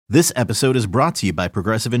This episode is brought to you by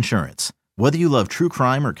Progressive Insurance. Whether you love true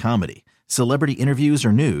crime or comedy, celebrity interviews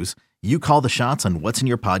or news, you call the shots on what's in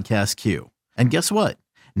your podcast queue. And guess what?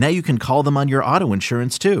 Now you can call them on your auto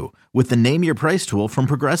insurance too with the Name Your Price tool from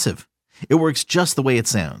Progressive. It works just the way it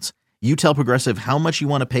sounds. You tell Progressive how much you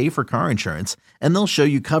want to pay for car insurance, and they'll show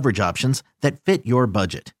you coverage options that fit your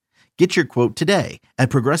budget. Get your quote today at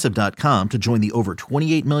Progressive.com to join the over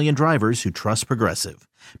 28 million drivers who trust Progressive.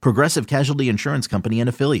 Progressive Casualty Insurance Company and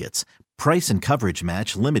Affiliates. Price and coverage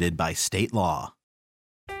match limited by state law.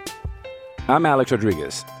 I'm Alex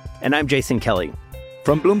Rodriguez. And I'm Jason Kelly.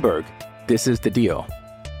 From Bloomberg, this is The Deal.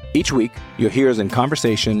 Each week, you'll hear us in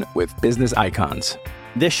conversation with business icons.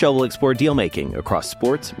 This show will explore deal-making across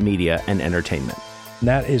sports, media, and entertainment.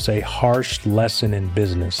 That is a harsh lesson in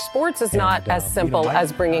business. Sports is not as simple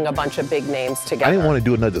as bringing a bunch of big names together. I didn't want to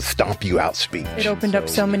do another stomp you out speech. It opened up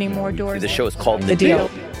so many more doors. The show is called The Deal.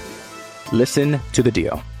 Listen to The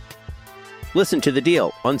Deal. Listen to The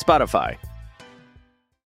Deal on Spotify.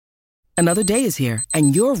 Another day is here,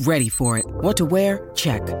 and you're ready for it. What to wear?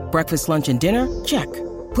 Check. Breakfast, lunch, and dinner? Check.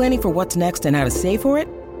 Planning for what's next and how to save for it?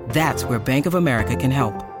 That's where Bank of America can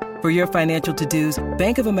help. For your financial to-dos,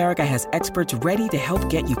 Bank of America has experts ready to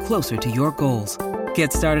help get you closer to your goals.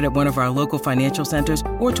 Get started at one of our local financial centers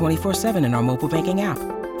or 24/7 in our mobile banking app.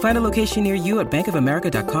 Find a location near you at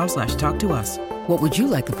bankofamerica.com/talktous. What would you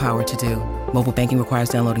like the power to do? Mobile banking requires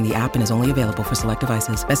downloading the app and is only available for select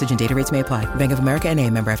devices. Message and data rates may apply. Bank of America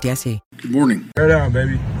N.A., member FDIC. Good morning. Bear down,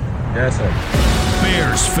 baby. Yes, sir.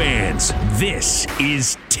 Bears fans, this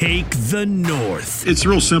is Take the North. It's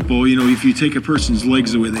real simple. You know, if you take a person's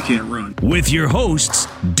legs away, they can't run. With your hosts,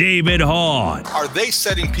 David Hahn. Are they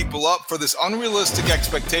setting people up for this unrealistic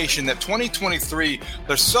expectation that 2023,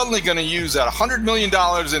 they're suddenly going to use that $100 million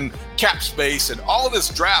in cap space and all of this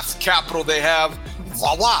draft capital they have?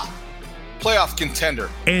 Voila. Playoff contender.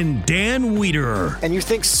 And Dan Wiederer. And you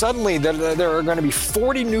think suddenly that there are going to be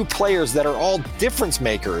 40 new players that are all difference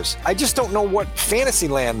makers. I just don't know what fantasy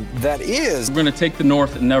land that is. We're going to take the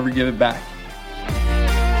North and never give it back.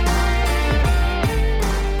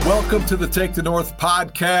 Welcome to the Take the North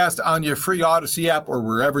podcast on your free Odyssey app or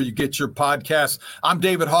wherever you get your podcasts. I'm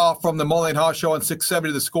David Haw from the Mully and Haw Show on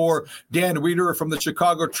 670 The Score. Dan Wiederer from the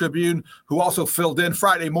Chicago Tribune, who also filled in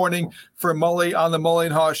Friday morning for Mully on the Mully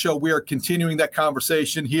and Haw Show. We are continuing that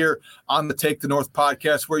conversation here on the Take the North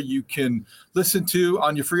podcast, where you can listen to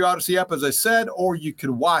on your free Odyssey app, as I said, or you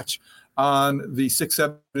can watch on the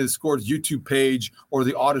 670 The Score's YouTube page or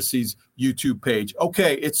the Odyssey's YouTube page.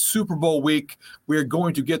 Okay, it's Super Bowl week. We're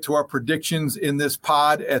going to get to our predictions in this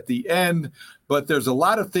pod at the end, but there's a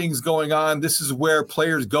lot of things going on. This is where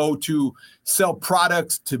players go to sell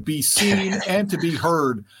products, to be seen and to be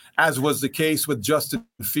heard, as was the case with Justin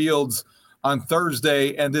Fields on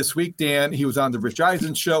Thursday. And this week, Dan, he was on the Rich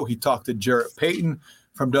Eisen show. He talked to Jarrett Payton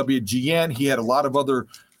from WGN. He had a lot of other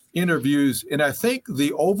interviews, and I think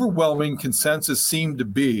the overwhelming consensus seemed to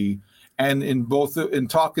be, and in both in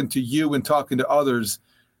talking to you and talking to others,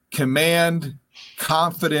 command,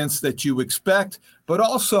 confidence that you expect, but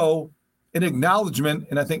also an acknowledgement,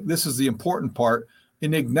 and I think this is the important part,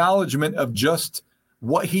 an acknowledgement of just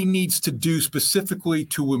what he needs to do specifically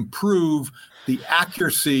to improve the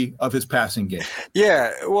accuracy of his passing game.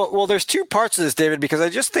 Yeah, well, there's two parts of this, David, because I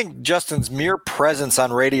just think Justin's mere presence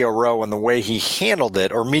on Radio Row and the way he handled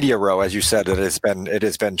it, or Media Row, as you said, it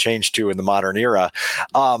has been changed to in the modern era,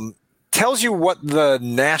 tells you what the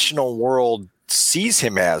national world sees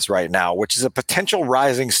him as right now, which is a potential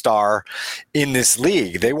rising star in this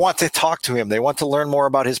league. They want to talk to him. They want to learn more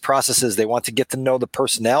about his processes. They want to get to know the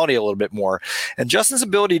personality a little bit more. And Justin's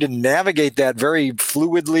ability to navigate that very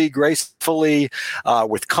fluidly, gracefully,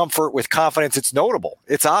 with comfort, with confidence, it's notable.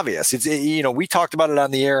 It's obvious. We talked about it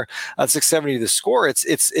on the air on 670 The Score.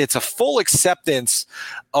 It's a full acceptance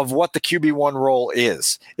of what the QB1 role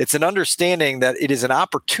is. It's an understanding that it is an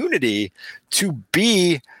opportunity to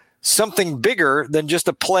be something bigger than just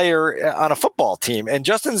a player on a football team. And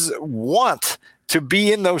Justin's want to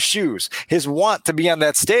be in those shoes, his want to be on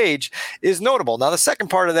that stage, is notable. Now, the second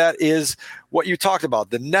part of that is what you talked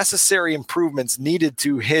about, the necessary improvements needed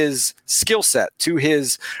to his skill set, to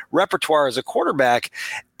his repertoire as a quarterback.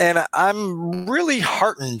 And I'm really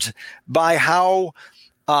heartened by how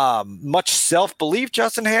much self-belief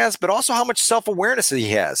Justin has, but also how much self-awareness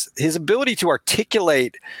he has. His ability to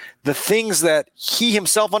articulate the things that he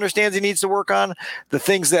himself understands he needs to work on, the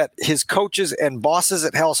things that his coaches and bosses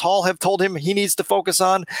at House Hall have told him he needs to focus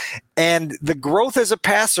on. And the growth as a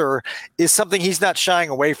passer is something he's not shying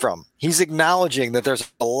away from. He's acknowledging that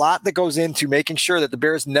there's a lot that goes into making sure that the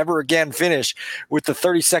Bears never again finish with the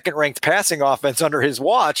 32nd ranked passing offense under his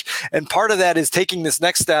watch. And part of that is taking this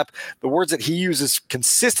next step. The words that he uses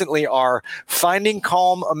consistently are finding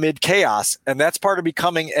calm amid chaos. And that's part of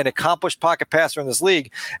becoming an accomplished pocket passer in this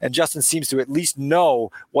league. And Justin seems to at least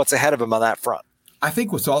know what's ahead of him on that front. I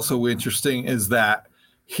think what's also interesting is that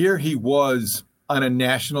here he was on a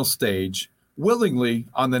national stage, willingly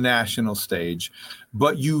on the national stage,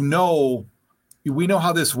 but we know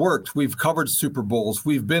how this works. We've covered Super Bowls.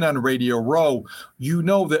 We've been on Radio Row. You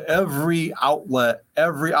know that every outlet,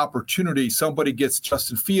 every opportunity somebody gets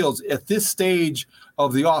Justin Fields at this stage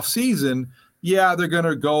of the offseason, yeah, they're going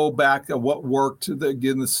to go back to what worked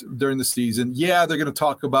during the season. Yeah, they're going to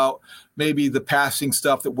talk about maybe the passing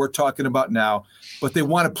stuff that we're talking about now, but they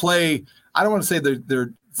want to play. I don't want to say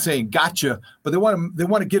they're saying gotcha, but they want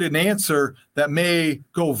to get an answer that may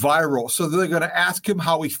go viral. So they're going to ask him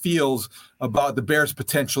how he feels about the Bears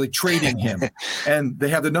potentially trading him. And they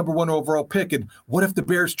have the number 1 overall pick. And what if the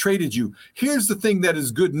Bears traded you? Here's the thing that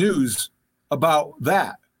is good news about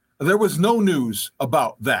that. There was no news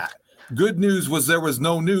about that. Good news was there was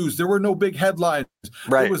no news. There were no big headlines.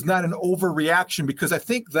 Right. It was not an overreaction, because I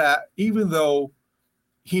think that even though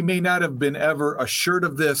he may not have been ever assured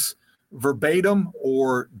of this verbatim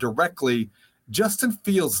or directly, Justin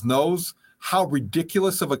Fields knows how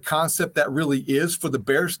ridiculous of a concept that really is for the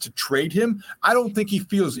Bears to trade him. I don't think he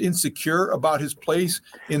feels insecure about his place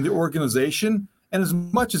in the organization. And as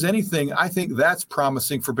much as anything, I think that's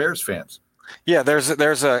promising for Bears fans. Yeah, there's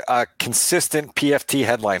a consistent PFT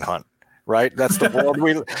headline hunt. Right, that's the world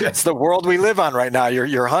it's the world we live on right now.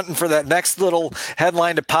 You're hunting for that next little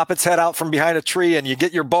headline to pop its head out from behind a tree, and you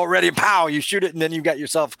get your bow ready, and pow, you shoot it, and then you got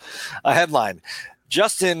yourself a headline.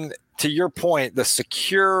 Justin, to your point, the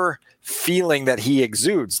secure feeling that he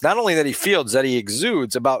exudes, not only that he feels, that he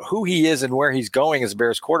exudes about who he is and where he's going as a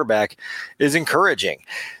Bears quarterback, is encouraging.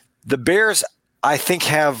 The Bears, I think,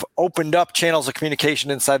 have opened up channels of communication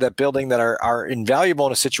inside that building that are invaluable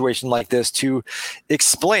in a situation like this to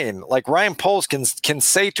explain. Like Ryan Poles can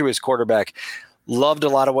say to his quarterback, loved a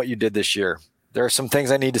lot of what you did this year. There are some things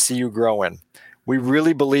I need to see you grow in. We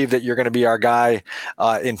really believe that you're going to be our guy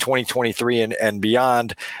in 2023 and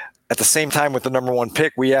beyond. At the same time, with the number 1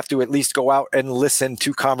 pick, we have to at least go out and listen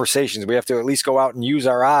to conversations. We have to at least go out and use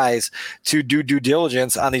our eyes to do due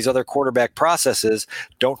diligence on these other quarterback processes.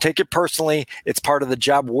 Don't take it personally. It's part of the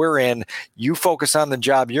job we're in. You focus on the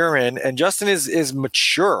job you're in. And Justin is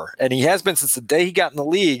mature, and he has been since the day he got in the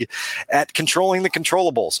league, at controlling the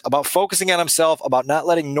controllables, about focusing on himself, about not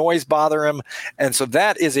letting noise bother him. And so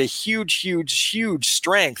that is a huge, huge, huge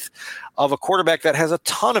strength of a quarterback that has a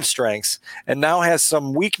ton of strengths and now has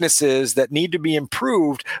some weaknesses that need to be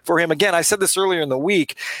improved for him. Again, I said this earlier in the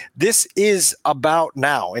week. This is about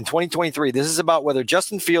now in 2023. This is about whether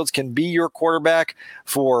Justin Fields can be your quarterback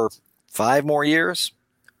for 5 more years,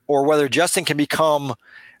 or whether Justin can become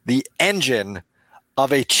the engine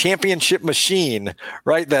of a championship machine,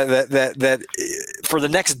 right? That for the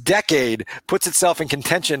next decade puts itself in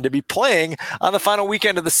contention to be playing on the final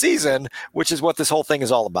weekend of the season, which is what this whole thing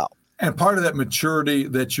is all about. And part of that maturity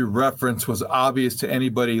that you referenced was obvious to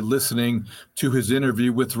anybody listening to his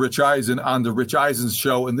interview with Rich Eisen on the Rich Eisen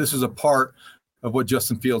show. And this is a part of what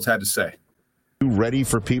Justin Fields had to say. You ready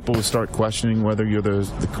for people to start questioning whether you're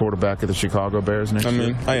the quarterback of the Chicago Bears next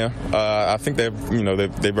year? I am. I think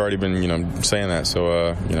they've already been saying that.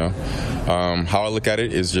 So how I look at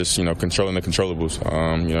it is just controlling the controllables.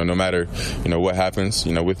 No matter what happens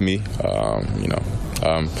with me,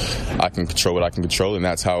 I can control what I can control, and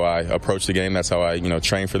that's how I approach the game. That's how I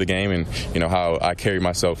train for the game, and how I carry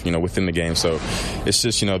myself within the game. So it's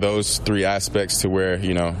just those 3 aspects to where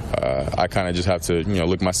I kind of just have to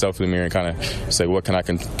look myself in the mirror and kind of say what can I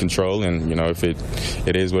control, and if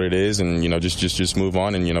it is what it is, and just move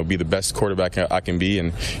on and be the best quarterback I can be.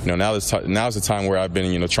 And now's the time where I've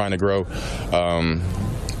been trying to grow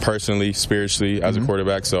personally, spiritually as a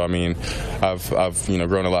quarterback. So I've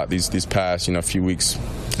grown a lot these past few weeks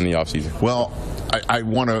in the offseason. Well, I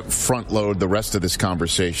want to front load the rest of this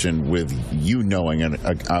conversation with you knowing, and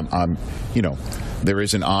I'm there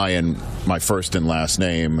is an I in my first and last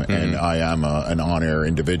name, and I am an on-air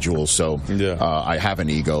individual, so I have an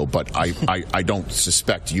ego, but I don't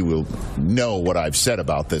suspect you will know what I've said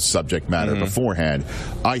about this subject matter beforehand.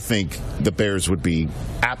 I think the Bears would be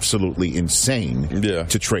absolutely insane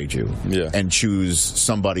to trade you and choose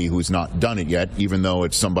somebody who's not done it yet, even though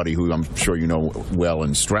it's somebody who I'm sure you know well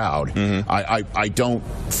in Stroud. I don't,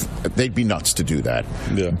 they'd be nuts to do that.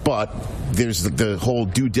 But there's the whole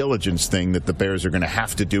due diligence thing that the Bears are going to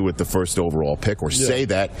have to do with the first overall pick, or say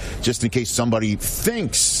that just in case somebody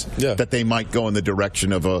thinks that they might go in the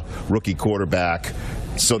direction of a rookie quarterback,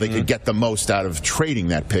 so they could get the most out of trading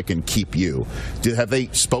that pick and keep you. Have they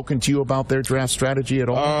spoken to you about their draft strategy at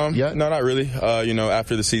all yet? No, not really.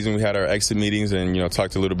 After the season, we had our exit meetings and,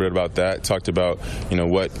 talked a little bit about that. Talked about,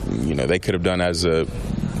 what, they could have done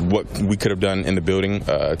what we could have done in the building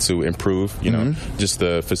to improve, just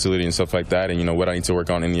the facility and stuff like that, and, what I need to work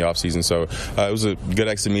on in the offseason. So it was a good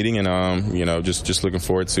exit meeting, and, just looking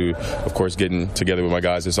forward to, of course, getting together with my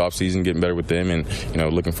guys this offseason, getting better with them,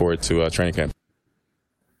 and, looking forward to training camp.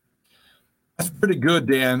 That's pretty good,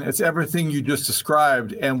 Dan. It's everything you just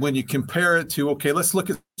described. And when you compare it to, okay, let's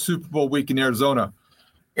look at Super Bowl week in Arizona.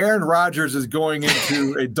 Aaron Rodgers is going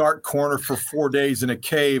into a dark corner for 4 days in a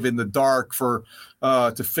cave in the dark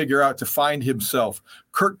to find himself.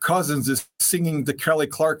 Kirk Cousins is singing the Kelly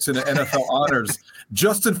Clarkson at NFL honors.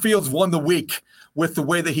 Justin Fields won the week with the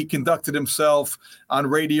way that he conducted himself on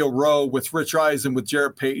Radio Row with Rich Eisen, with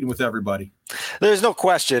Jarrett Payton, with everybody. There's no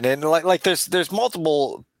question. And like there's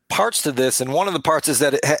multiple parts to this, and one of the parts is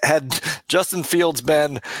that had Justin Fields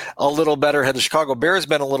been a little better, had the Chicago Bears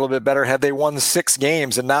been a little bit better, had they won 6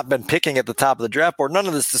 games and not been picking at the top of the draft board, none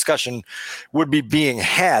of this discussion would be being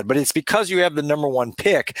had. But it's because you have the number 1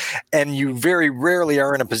 pick, and you very rarely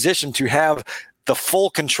are in a position to have the full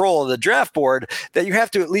control of the draft board, that you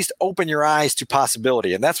have to at least open your eyes to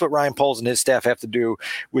possibility. And that's what Ryan Poles and his staff have to do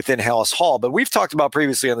within Hallis Hall. But we've talked about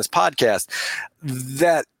previously on this podcast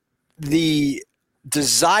that the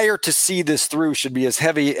desire to see this through should be as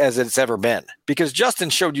heavy as it's ever been, because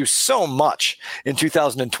Justin showed you so much in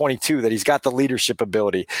 2022 that he's got the leadership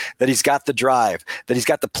ability, that he's got the drive, that he's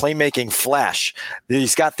got the playmaking flash, that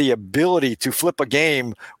he's got the ability to flip a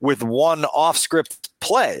game with one off-script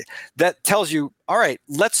play. That tells you, all right,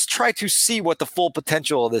 let's try to see what the full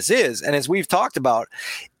potential of this is. And as we've talked about,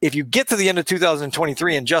 if you get to the end of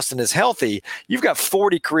 2023 and Justin is healthy, you've got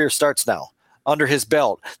 40 career starts now under his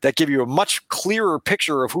belt that give you a much clearer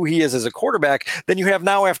picture of who he is as a quarterback than you have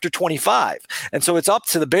now after 25. And so it's up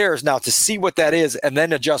to the Bears now to see what that is and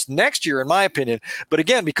then adjust next year, in my opinion. But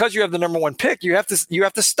again, because you have the number 1 pick, you have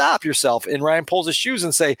to stop yourself in Ryan Poles' shoes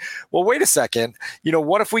and say, well, wait a second,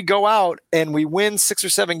 what if we go out and we win 6 or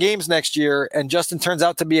 7 games next year and Justin turns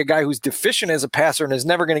out to be a guy who's deficient as a passer and is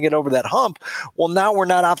never going to get over that hump? Well, now we're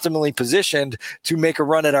not optimally positioned to make a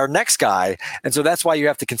run at our next guy. And so that's why you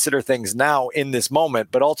have to consider things now in this moment,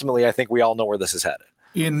 but ultimately I think we all know where this is headed.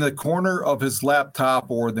 In the corner of his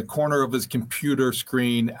laptop or in the corner of his computer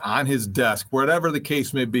screen on his desk, whatever the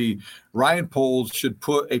case may be, Ryan Poles should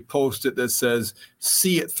put a post-it that says,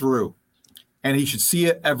 see it through. And he should see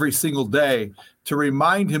it every single day to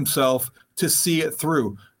remind himself to see it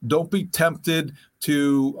through. Don't be tempted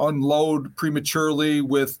to unload prematurely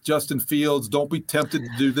with Justin Fields. Don't be tempted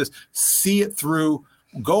to do this. See it through.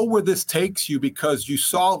 Go where this takes you, because you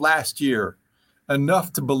saw last year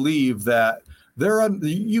enough to believe that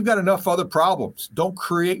you've got enough other problems. Don't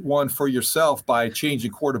create one for yourself by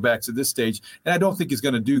changing quarterbacks at this stage. And I don't think he's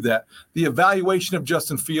going to do that. The evaluation of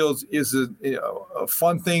Justin Fields is a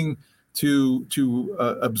fun thing to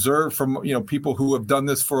observe from people who have done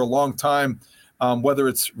this for a long time, whether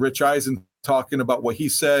it's Rich Eisen talking about what he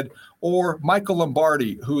said, or Michael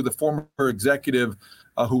Lombardi, who the former executive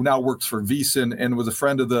who now works for VSiN and was a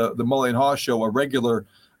friend of the Mully & Haw show, a regular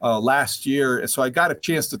last year. And so I got a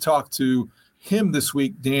chance to talk to him this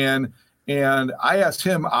week, Dan, and I asked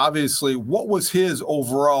him, obviously, what was his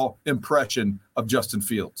overall impression of Justin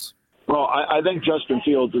Fields? Well, I think Justin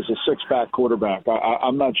Fields is a six-back quarterback.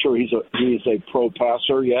 I'm not sure he's a pro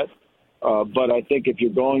passer yet, but I think if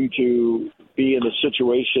you're going to be in the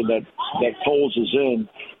situation that Poles is in,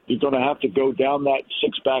 you're going to have to go down that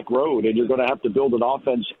six-back road, and you're going to have to build an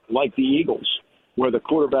offense like the Eagles, where the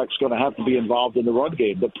quarterback's going to have to be involved in the run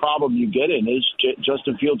game. The problem you get in is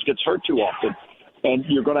Justin Fields gets hurt too often, and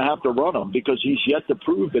you're going to have to run him because he's yet to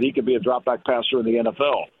prove that he can be a drop-back passer in the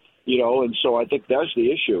NFL. And so I think that's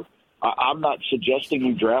the issue. I'm not suggesting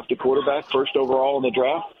you draft a quarterback first overall in the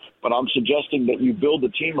draft, but I'm suggesting that you build a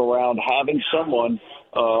team around having someone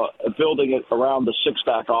building it around the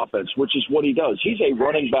six-back offense, which is what he does. He's a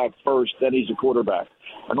running back first, then he's a quarterback.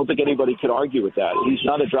 I don't think anybody could argue with that. He's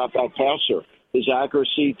not a drop-back passer. His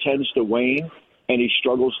accuracy tends to wane, and he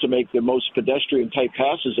struggles to make the most pedestrian-type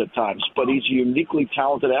passes at times. But he's a uniquely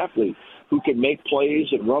talented athlete who can make plays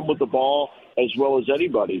and run with the ball as well as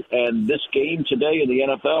anybody. And this game today in the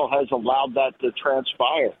NFL has allowed that to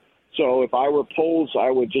transpire. So if I were Poles,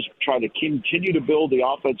 I would just try to continue to build the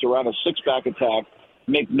offense around a six-back attack.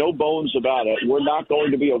 Make no bones about it. We're not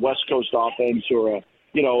going to be a West Coast offense or a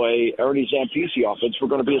Ernie Zampese offense. We're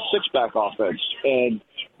going to be a six-back offense and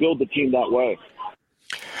build the team that way.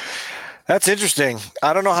 That's interesting.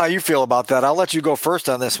 I don't know how you feel about that. I'll let you go first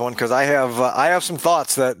on this one because I have some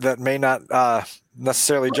thoughts that may not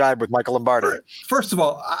necessarily jibe with Michael Lombardi. First of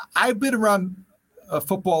all, I've been around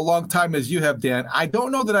football a long time as you have, Dan. I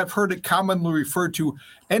don't know that I've heard it commonly referred to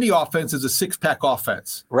any offense as a six-pack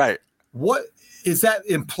offense. Right. What is that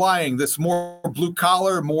implying? That's more blue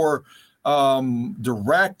collar, more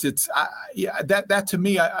direct. It's that to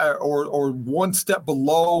me, or one step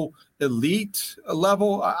below elite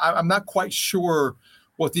level. I'm not quite sure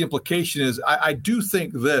what the implication is. I do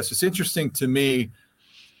think this. It's interesting to me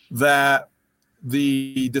that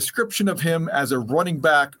the description of him as a running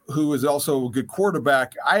back who is also a good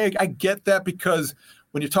quarterback. I get that because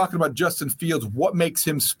when you're talking about Justin Fields, what makes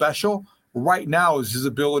him special right now is his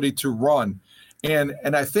ability to run. And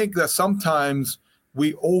I think that sometimes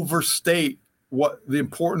we overstate what the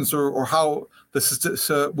importance or how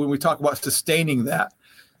when we talk about sustaining that.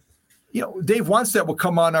 Dave Wannstedt will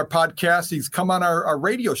come on our podcast. He's come on our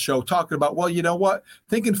radio show talking about, well, you know what?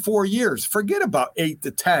 Think in 4 years. Forget about 8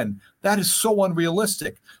 to 10. That is so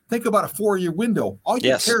unrealistic. Think about a 4-year window. All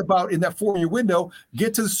you care about in that 4-year window,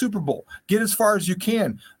 get to the Super Bowl. Get as far as you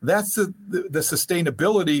can. That's the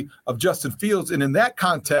sustainability of Justin Fields. And in that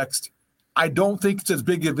context, I don't think it's as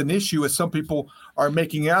big of an issue as some people are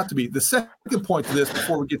making it out to be. The second point to this,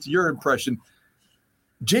 before we get to your impression,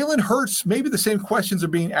 Jalen Hurts, maybe the same questions are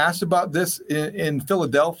being asked about this in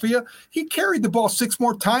Philadelphia. He carried the ball 6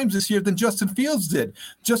 more times this year than Justin Fields did.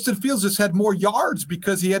 Justin Fields just had more yards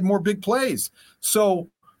because he had more big plays. So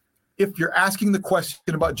if you're asking the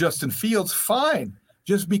question about Justin Fields, fine.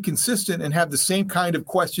 Just be consistent and have the same kind of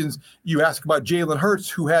questions you ask about Jalen Hurts,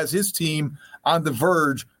 who has his team on the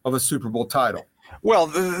verge of a Super Bowl title. Well,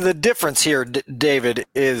 the difference here, David,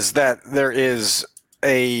 is that there is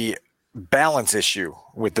a balance issue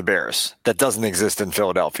with the Bears that doesn't exist in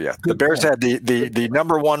Philadelphia. The Bears had the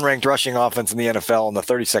number 1 ranked rushing offense in the NFL and the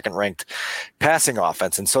 32nd ranked passing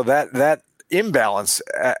offense. And so that imbalance,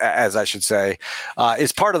 as I should say,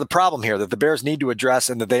 is part of the problem here that the Bears need to address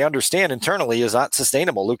and that they understand internally is not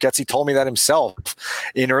sustainable. Luke Getsy told me that himself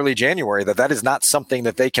in early January, that is not something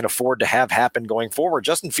that they can afford to have happen going forward.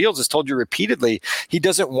 Justin Fields has told you repeatedly he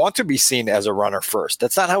doesn't want to be seen as a runner first.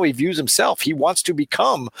 That's not how he views himself. He wants to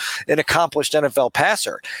become an accomplished NFL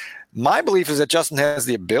passer. My belief is that Justin has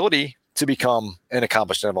the ability to become an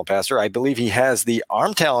accomplished NFL passer. I believe he has the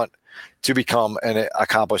arm talent to become an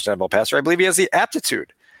accomplished NFL passer. I believe he has the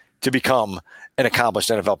aptitude to become an accomplished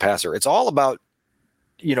NFL passer. It's all about,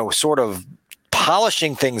 sort of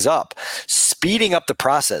polishing things up, speeding up the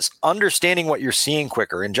process, understanding what you're seeing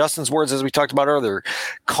quicker. In Justin's words, as we talked about earlier,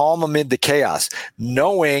 calm amid the chaos,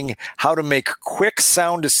 knowing how to make quick,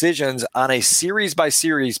 sound decisions on a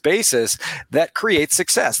series-by-series basis that creates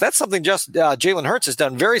success. That's something Jalen Hurts has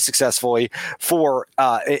done very successfully for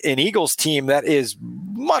an Eagles team that is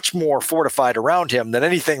much more fortified around him than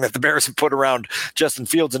anything that the Bears have put around Justin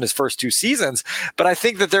Fields in his first 2 seasons. But I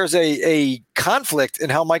think that there's a conflict in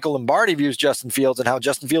how Michael Lombardi views Justin Fields and how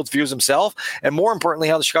Justin Fields views himself, and more importantly,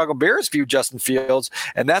 how the Chicago Bears view Justin Fields.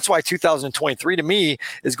 And that's why 2023 to me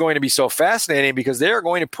is going to be so fascinating, because they're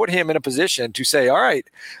going to put him in a position to say, all right,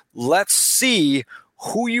 let's see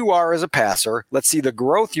who you are as a passer. Let's see the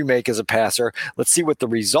growth you make as a passer. Let's see what the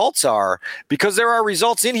results are, because there are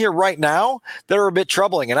results in here right now that are a bit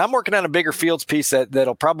troubling. And I'm working on a bigger Fields piece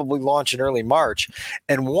that'll probably launch in early March.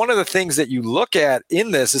 And one of the things that you look at in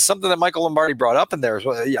this is something that Michael Lombardi brought up in there.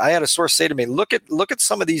 I had a source say to me, look at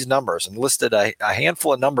some of these numbers, and listed a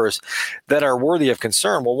handful of numbers that are worthy of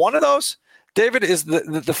concern. Well, one of those, David, is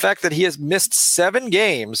the fact that he has missed 7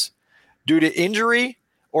 games due to injury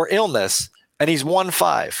or illness, and he's won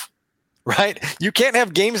 5, right? You can't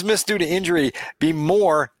have games missed due to injury be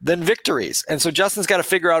more than victories. And so Justin's got to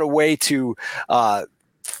figure out a way to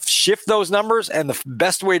shift those numbers. And the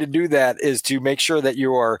best way to do that is to make sure that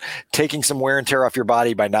you are taking some wear and tear off your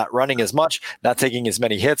body by not running as much, not taking as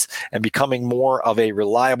many hits, and becoming more of a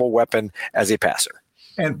reliable weapon as a passer.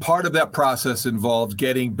 And part of that process involves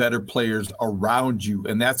getting better players around you,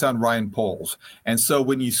 and that's on Ryan Poles. And so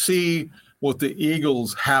when you see what the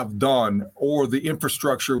Eagles have done, or the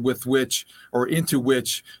infrastructure with which or into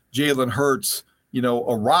which Jalen Hurts,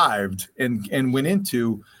 arrived and went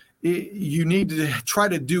into, you need to try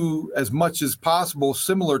to do as much as possible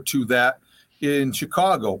similar to that in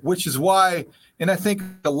Chicago, which is why, and I think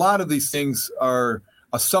a lot of these things are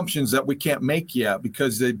assumptions that we can't make yet,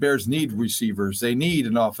 because the Bears need receivers. They need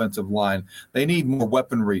an offensive line. They need more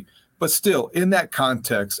weaponry. But still, in that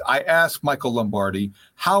context, I asked Michael Lombardi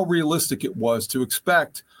how realistic it was to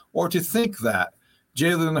expect or to think that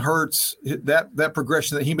Jalen Hurts, that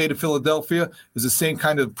progression that he made in Philadelphia, is the same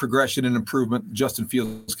kind of progression and improvement Justin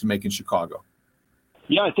Fields can make in Chicago.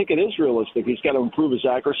 Yeah, I think it is realistic. He's got to improve his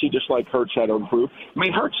accuracy just like Hurts had to improve. I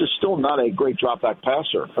mean, Hurts is still not a great drop-back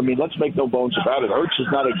passer. I mean, let's make no bones about it. Hurts is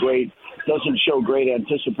not doesn't show great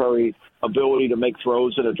anticipatory ability to make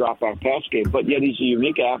throws in a drop-back pass game, but yet he's a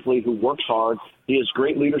unique athlete who works hard. He has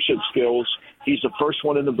great leadership skills. He's the first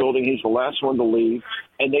one in the building. He's the last one to leave.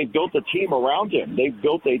 And they've built a team around him. They've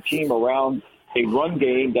built a team around a run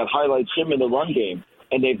game that highlights him in the run game.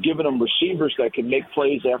 And they've given him receivers that can make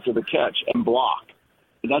plays after the catch and block.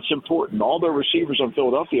 And that's important. All their receivers on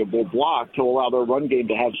Philadelphia will block to allow their run game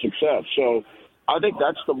to have success. So I think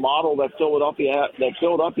that's the model that Philadelphia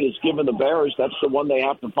has given the Bears. That's the one they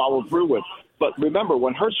have to follow through with. But remember,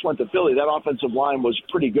 when Hurts went to Philly, that offensive line was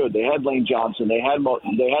pretty good. They had Lane Johnson. They had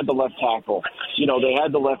the left tackle. They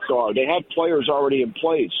had the left guard. They had players already in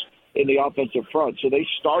place in the offensive front. So they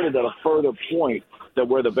started at a further point than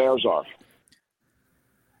where the Bears are.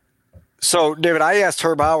 So, David, I asked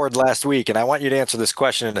Herb Howard last week, and I want you to answer this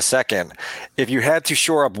question in a second. If you had to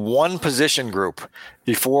shore up one position group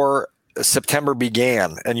before September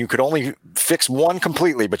began, and you could only fix one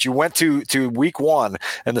completely, but you went to week one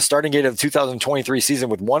and the starting gate of the 2023 season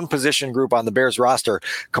with one position group on the Bears roster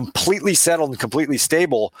completely settled and completely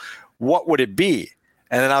stable, what would it be?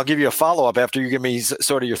 And then I'll give you a follow-up after you give me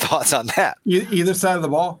sort of your thoughts on that. Either side of the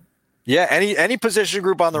ball? Yeah, any position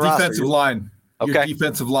group on the roster. Defensive line. Okay. Your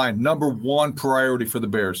defensive line, number one priority for the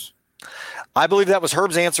Bears. I believe that was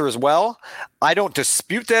Herb's answer as well. I don't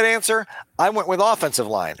dispute that answer. I went with offensive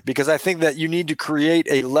line because I think that you need to create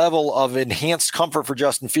a level of enhanced comfort for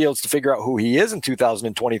Justin Fields to figure out who he is in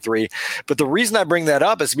 2023. But the reason I bring that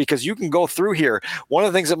up is because you can go through here. One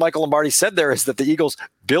of the things that Michael Lombardi said there is that the Eagles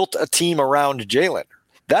built a team around Jalen.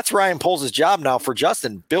 That's Ryan Poles' job now for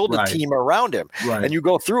Justin. Build a team around him. Right. And you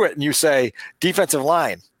go through it and you say, defensive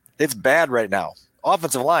line, it's bad right now.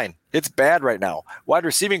 Offensive line, it's bad right now. Wide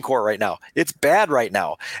receiving core right now, it's bad right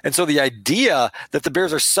now. And so the idea that the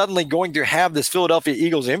Bears are suddenly going to have this Philadelphia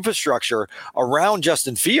Eagles infrastructure around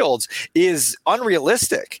Justin Fields is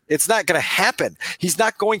unrealistic. It's not going to happen. He's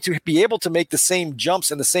not going to be able to make the same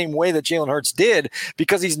jumps in the same way that Jalen Hurts did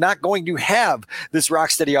because he's not going to have this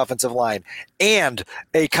rock-steady offensive line and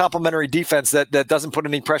a complementary defense that doesn't put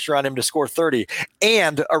any pressure on him to score 30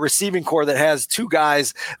 and a receiving core that has two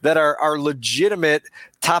guys that are legitimate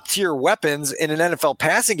top-tier weapons in an NFL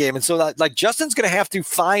passing game. And so Justin's going to have to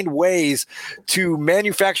find ways to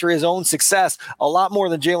manufacture his own success a lot more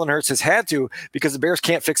than Jalen Hurts has had to because the Bears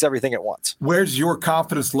can't fix everything at once. Where's your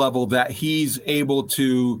confidence level that he's able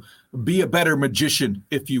to be a better magician,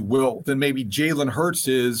 if you will, than maybe Jalen Hurts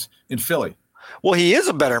is in Philly? Well, he is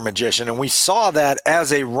a better magician, and we saw that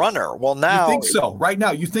as a runner. Well, now you think so? Right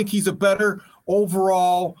now, you think he's a better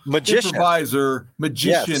overall improviser,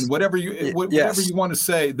 magician, yes. whatever you want to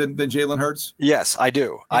say than Jalen Hurts? Yes, I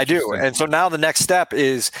do. And so now the next step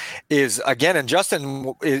is again, and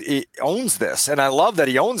Justin owns this, and I love that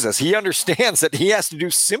he owns this. He understands that he has to do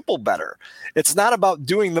simple better. It's not about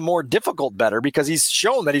doing the more difficult better because he's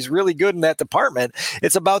shown that he's really good in that department.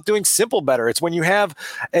 It's about doing simple better. It's when you have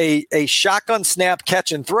a shotgun snap,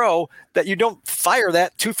 catch and throw that you don't fire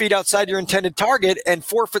that 2 feet outside your intended target and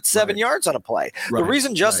forfeit 7 yards on a play. The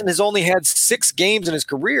reason Justin has only had 6 games in his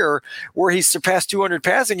career where he's surpassed 200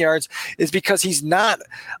 passing yards is because he's not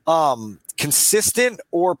consistent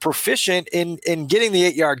or proficient in getting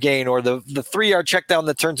the 8-yard gain or the 3-yard check down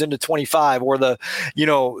that turns into 25 or the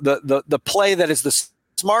play that is the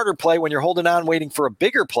smarter play when you're holding on waiting for a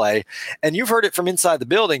bigger play. And you've heard it from inside the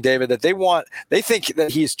building, David, that they think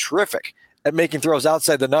that he's terrific at making throws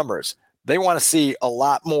outside the numbers. They want to see a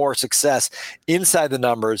lot more success inside the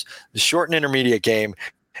numbers, the short and intermediate game,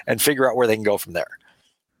 and figure out where they can go from there.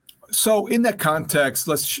 So in that context,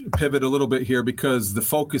 let's pivot a little bit here because the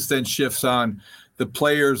focus then shifts on the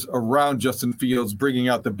players around Justin Fields bringing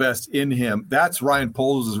out the best in him. That's Ryan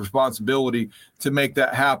Poles' responsibility to make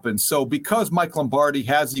that happen. So because Mike Lombardi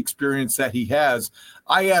has the experience that he has,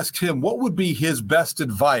 I asked him what would be his best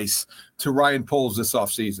advice to Ryan Poles this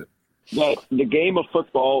offseason. That the game of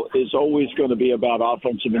football is always going to be about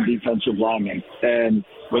offensive and defensive linemen. And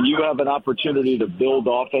when you have an opportunity to build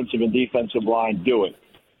offensive and defensive line, do it.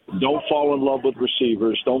 Don't fall in love with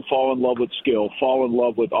receivers. Don't fall in love with skill. Fall in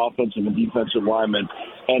love with offensive and defensive linemen.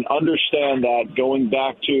 And understand that going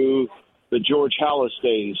back to the George Halas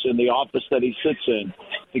days in the office that he sits in,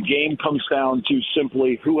 the game comes down to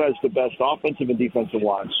simply who has the best offensive and defensive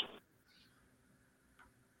lines.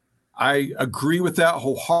 I agree with that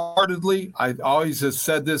wholeheartedly. I always have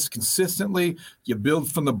said this consistently. You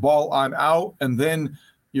build from the ball on out, and then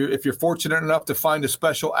if you're fortunate enough to find a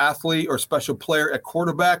special athlete or special player at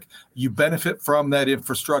quarterback, you benefit from that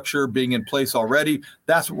infrastructure being in place already.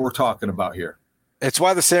 That's what we're talking about here. It's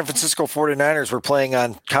why the San Francisco 49ers were playing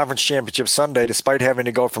on Conference Championship Sunday despite having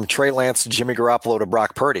to go from Trey Lance to Jimmy Garoppolo to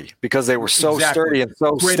Brock Purdy because they were so sturdy and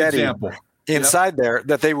so Great steady. Example. Inside there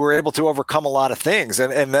that they were able to overcome a lot of things.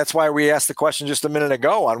 And that's why we asked the question just a minute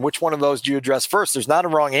ago on which one of those do you address first. There's not a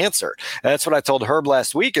wrong answer. And that's what I told Herb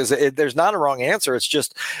last week is there's not a wrong answer. It's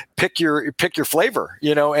just pick your flavor,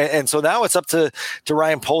 and so now it's up to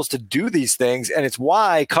Ryan Poles to do these things. And it's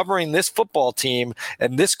why covering this football team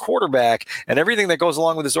and this quarterback and everything that goes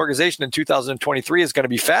along with this organization in 2023 is going to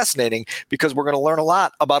be fascinating because we're going to learn a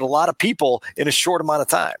lot about a lot of people in a short amount of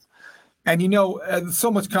time. And,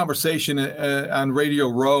 so much conversation on Radio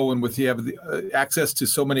Row and you have access to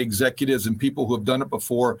so many executives and people who have done it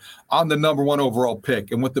before on the number one overall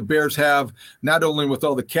pick. And what the Bears have, not only with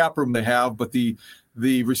all the cap room they have, but the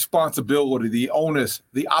responsibility, the onus,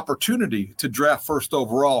 the opportunity to draft first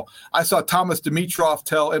overall. I saw Thomas Dimitroff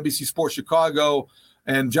tell NBC Sports Chicago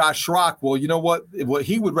and Josh Schrock, well, you know what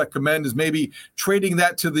he would recommend is maybe trading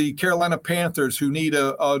that to the Carolina Panthers who need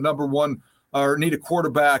a number one or need a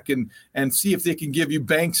quarterback and see if they can give you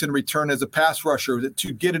Banks in return as a pass rusher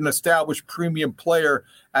to get an established premium player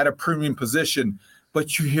at a premium position.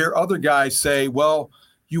 But you hear other guys say, well,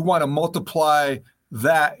 you want to multiply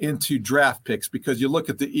that into draft picks because you look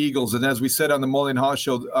at the Eagles. And as we said on the Mully and Haw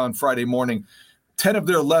show on Friday morning, 10 of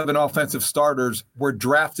their 11 offensive starters were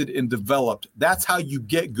drafted and developed. That's how you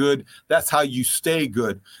get good. That's how you stay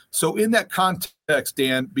good. So in that context,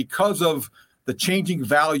 Dan, because of the changing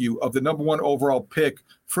value of the number one overall pick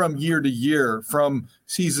from year to year, from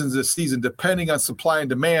season to season, depending on supply and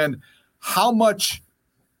demand, how much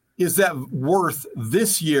is that worth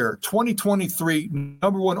this year, 2023,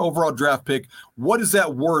 number one overall draft pick? What is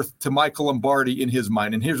that worth to Michael Lombardi in his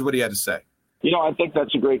mind? And here's what he had to say. I think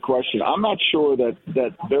that's a great question. I'm not sure that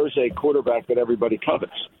there's a quarterback that everybody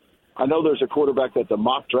covets. I know there's a quarterback that the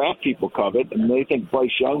mock draft people covet, and they think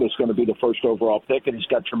Bryce Young is going to be the first overall pick, and he's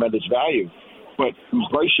got tremendous value. But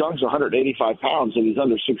Bryce Young's 185 pounds, and he's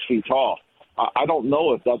under 6 feet tall. I don't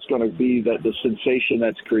know if that's going to be the sensation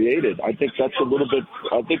that's created. I think that's a little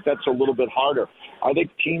bit harder. I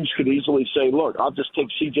think teams could easily say, look, I'll just take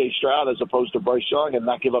C.J. Stroud as opposed to Bryce Young and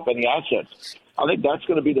not give up any assets. I think that's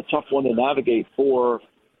going to be the tough one to navigate for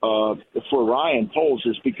Ryan Poles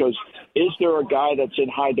is because is there a guy that's in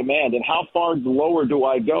high demand, and how far lower do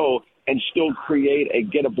I go and still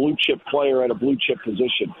get a blue chip player at a blue chip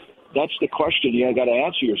position? That's the question you got to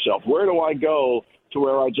answer yourself. Where do I go to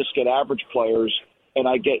where I just get average players and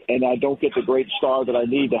I don't get the great star that I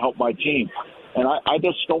need to help my team? And I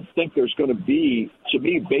just don't think there's going to be, to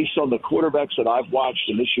me, based on the quarterbacks that I've watched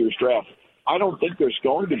in this year's draft, I don't think there's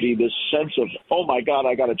going to be this sense of, oh, my God,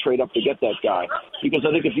 I got to trade up to get that guy. Because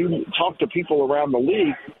I think if you talk to people around the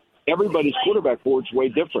league, everybody's quarterback board's way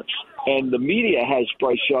different. And the media has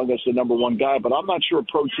Bryce Young as the number one guy, but I'm not sure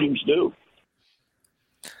pro teams do.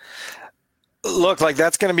 Look, like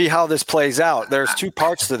that's going to be how this plays out. There's two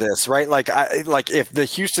parts to this, right? Like if the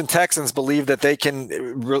Houston Texans believe that they can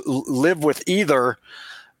live with either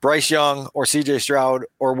Bryce Young or C.J. Stroud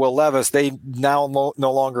or Will Levis, they now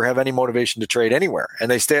no longer have any motivation to trade anywhere.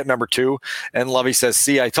 And they stay at number 2. And Lovey says,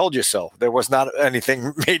 see, I told you so. There was not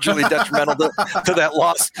anything majorly detrimental to that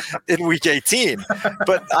loss in Week 18.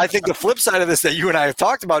 But I think the flip side of this that you and I have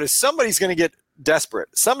talked about is somebody's going to get desperate.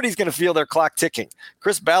 Somebody's going to feel their clock ticking.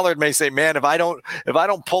 Chris Ballard may say, man, if I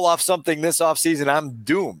don't pull off something this offseason, I'm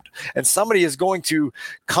doomed. And somebody is going to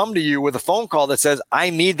come to you with a phone call that says, I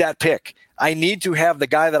need that pick. I need to have the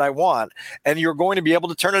guy that I want, and you're going to be able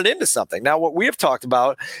to turn it into something. Now, what we have talked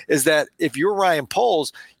about is that if you're Ryan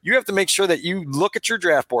Poles, you have to make sure that you look at your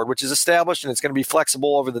draft board, which is established and it's going to be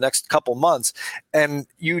flexible over the next couple months, and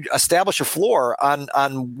you establish a floor on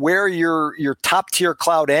where your top tier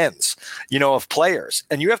cloud ends, of players.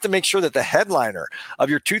 And you have to make sure that the headliner of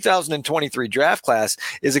your 2023 draft class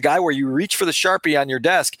is a guy where you reach for the Sharpie on your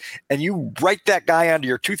desk and you write that guy onto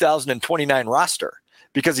your 2029 roster,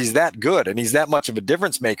 because he's that good and he's that much of a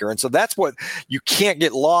difference maker. And so that's what you can't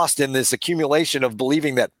get lost in, this accumulation of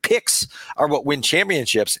believing that picks are what win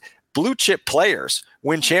championships. Blue chip players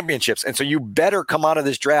win championships. And so you better come out of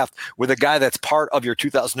this draft with a guy that's part of your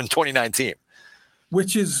 2029 team.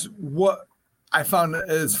 Which is what I found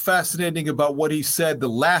is fascinating about what he said. The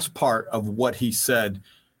last part of what he said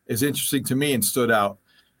is interesting to me and stood out.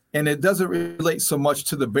 And it doesn't relate so much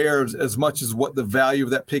to the Bears as much as what the value of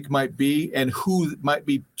that pick might be and who might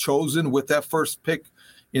be chosen with that first pick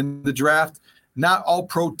in the draft. Not all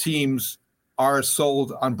pro teams are as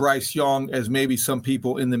sold on Bryce Young as maybe some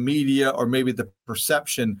people in the media, or maybe the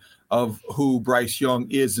perception of who Bryce Young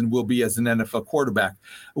is and will be as an NFL quarterback,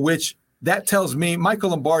 which that tells me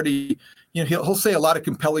Michael Lombardi, he'll say a lot of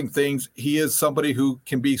compelling things. He is somebody who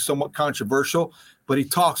can be somewhat controversial, but he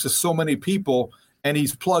talks to so many people and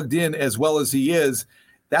he's plugged in as well as he is.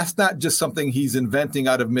 That's not just something he's inventing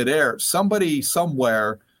out of midair. Somebody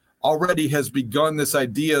somewhere already has begun this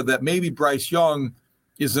idea that maybe Bryce Young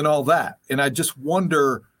isn't all that. And I just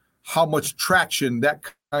wonder how much traction that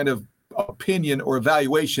kind of opinion or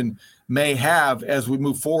evaluation may have as we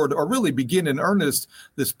move forward, or really begin in earnest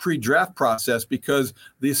this pre-draft process, because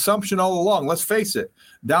the assumption all along, let's face it,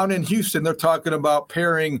 down in Houston, they're talking about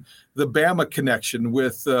pairing the Bama connection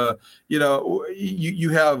with, you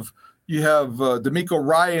have D'Amico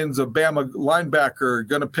Ryans, a Bama linebacker,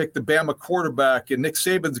 going to pick the Bama quarterback, and Nick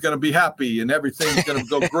Saban's going to be happy and everything's going to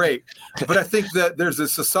go great. But I think that there's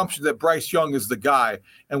this assumption that Bryce Young is the guy.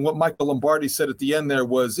 And what Michael Lombardi said at the end there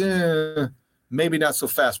was, maybe not so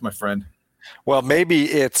fast, my friend. Well, maybe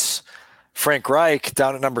it's Frank Reich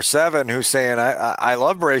down at number 7 who's saying, I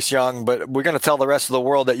love Bryce Young, but we're going to tell the rest of the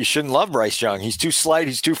world that you shouldn't love Bryce Young. He's too slight.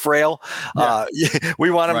 He's too frail. Yeah.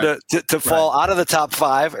 We want him to fall out of the top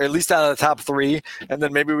 5, or at least out of the top 3, and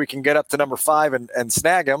then maybe we can get up to number 5 and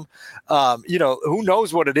snag him. Who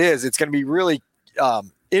knows what it is? It's going to be really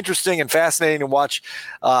interesting and fascinating to watch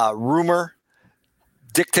rumor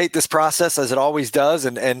dictate this process, as it always does,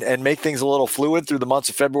 and make things a little fluid through the months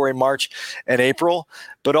of February, March, and April.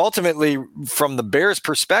 But ultimately, from the Bears'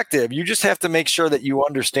 perspective, you just have to make sure that you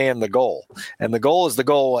understand the goal. And the goal is the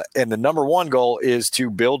goal, and the number one goal is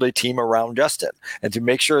to build a team around Justin, and to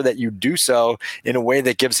make sure that you do so in a way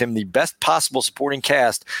that gives him the best possible supporting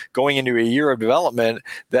cast going into a year of development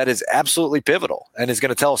that is absolutely pivotal and is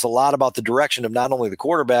going to tell us a lot about the direction of not only the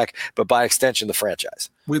quarterback, but by extension, the franchise.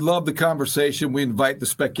 We love the conversation. We invite the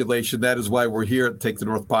speculation. That is why we're here at the Take the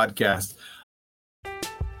North podcast.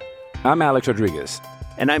 I'm Alex Rodriguez.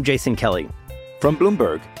 And I'm Jason Kelly. From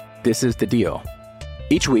Bloomberg, this is The Deal.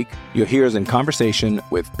 Each week, you'll hear us in conversation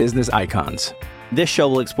with business icons. This show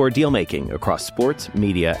will explore deal-making across sports,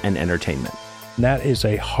 media, and entertainment. That is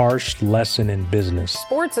a harsh lesson in business.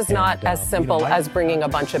 Sports is not as simple as bringing a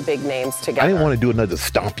bunch of big names together. I didn't want to do another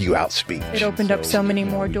stomp you out speech. It opened up so many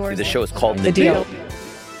more doors. The show is called The Deal.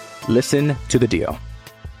 Listen to The Deal.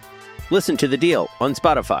 Listen to The Deal on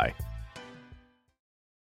Spotify.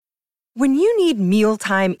 When you need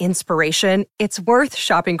mealtime inspiration, it's worth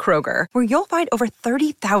shopping Kroger, where you'll find over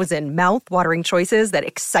 30,000 mouth-watering choices that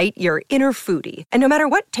excite your inner foodie. And no matter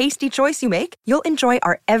what tasty choice you make, you'll enjoy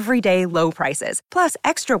our everyday low prices, plus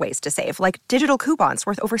extra ways to save, like digital coupons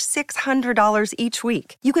worth over $600 each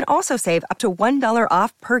week. You can also save up to $1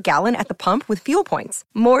 off per gallon at the pump with fuel points.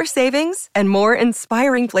 More savings and more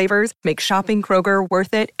inspiring flavors make shopping Kroger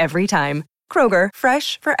worth it every time. Kroger,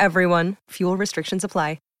 fresh for everyone. Fuel restrictions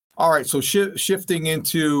apply. All right, so shifting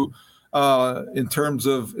into, in terms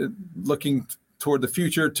of looking toward the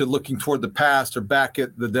future to looking toward the past, or back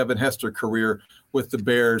at the Devin Hester career with the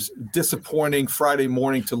Bears. Disappointing Friday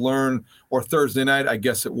morning to learn, or Thursday night, I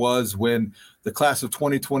guess it was, when the class of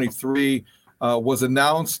 2023 was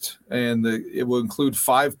announced, and it will include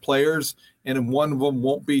 5 players, and one of them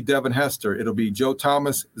won't be Devin Hester. It'll be Joe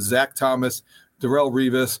Thomas, Zach Thomas, Darrelle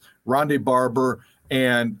Revis, Rondé Barber,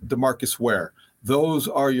 and DeMarcus Ware. Those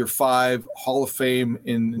are your 5 Hall of Fame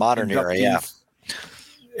in modern inductees. era,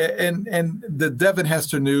 yeah. And the Devin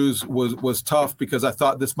Hester news was tough, because I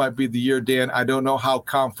thought this might be the year, Dan. I don't know how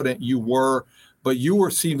confident you were but you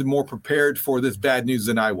seemed more prepared for this bad news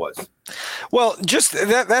than I was. Well, just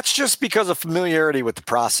that's just because of familiarity with the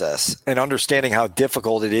process and understanding how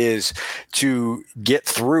difficult it is to get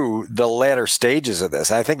through the latter stages of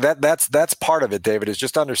this. I think that's part of it, David, is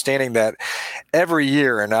just understanding that every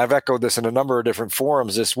year, and I've echoed this in a number of different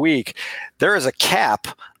forums this week, there is a cap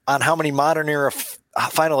on how many modern era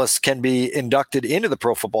finalists can be inducted into the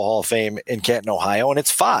Pro Football Hall of Fame in Canton, Ohio, and it's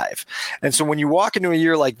 5. And so when you walk into a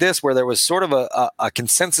year like this, where there was sort of a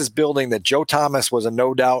consensus building that Joe Thomas was a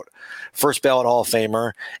no doubt first ballot Hall of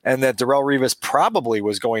Famer and that Darrelle Revis probably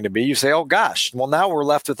was going to be, you say, oh gosh, well now we're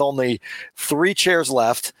left with only 3 chairs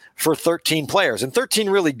left for 13 players and 13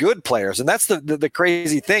 really good players. And that's the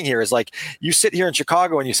crazy thing here is like you sit here in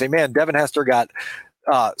Chicago and you say, man, Devin Hester got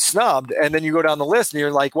snubbed, and then you go down the list and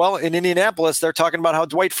you're like, well, in Indianapolis they're talking about how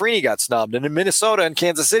Dwight Freeney got snubbed, and in Minnesota and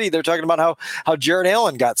Kansas City they're talking about how Jared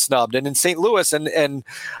Allen got snubbed, and in St. Louis and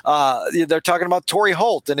they're talking about Torrey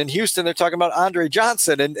Holt, and in Houston they're talking about Andre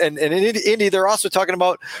Johnson, and in Indy they're also talking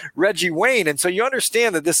about Reggie Wayne. And so you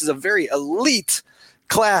understand that this is a very elite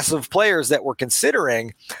class of players that we're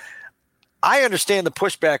considering. I understand the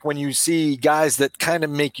pushback when you see guys that kind of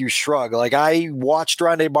make you shrug. Like I watched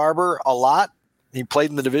Rondé Barber a lot. He played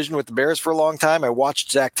in the division with the Bears for a long time. I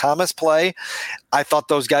watched Zach Thomas play. I thought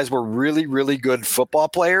those guys were really, really good football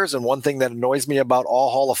players. And one thing that annoys me about all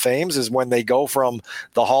Hall of Fames is when they go from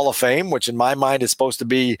the Hall of Fame, which in my mind is supposed to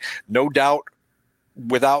be no doubt,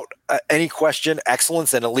 without any question,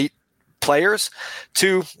 excellence and elite players,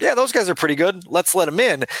 to, yeah, those guys are pretty good. Let's let them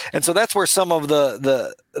in. And so that's where some of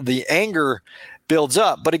the anger builds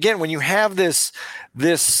up. But again, when you have this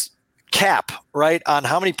cap, right, on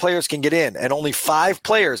how many players can get in, and only 5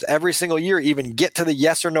 players every single year even get to the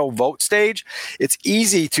yes or no vote stage, it's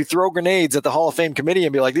easy to throw grenades at the Hall of Fame committee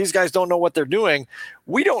and be like, these guys don't know what they're doing.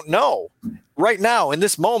 We don't know right now in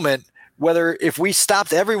this moment whether if we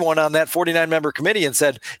stopped everyone on that 49-member committee and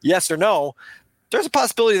said yes or no, there's a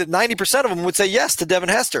possibility that 90% of them would say yes to Devin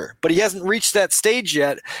Hester, but he hasn't reached that stage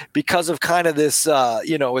yet because of kind of this,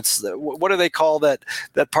 it's what do they call that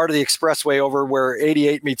part of the expressway over where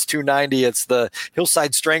 88 meets 290? It's the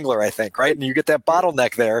Hillside Strangler, I think, right? And you get that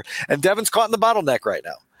bottleneck there, and Devin's caught in the bottleneck right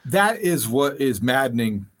now. That is what is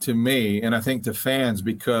maddening to me, and I think to fans,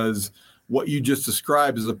 because what you just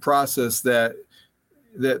described is a process that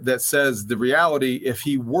says the reality, if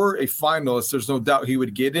he were a finalist, there's no doubt he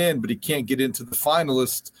would get in, but he can't get into the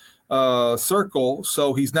finalist circle,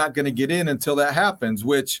 so he's not going to get in until that happens,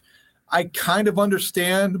 which I kind of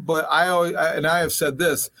understand. But I have said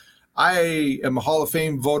this, I am a Hall of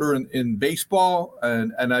Fame voter in baseball,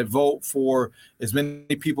 and I vote for as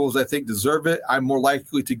many people as I think deserve it. I'm more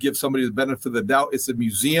likely to give somebody the benefit of the doubt. It's a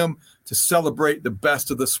museum to celebrate the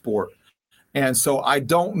best of the sport. And so I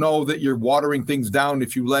don't know that you're watering things down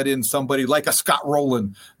if you let in somebody like a Scott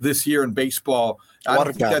Rowland this year in baseball. I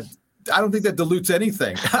don't think that dilutes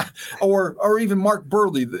anything. or even Mark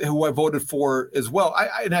Burley, who I voted for as well.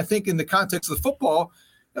 I think in the context of football,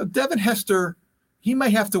 Devin Hester, he might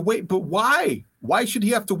have to wait, but why? Why should he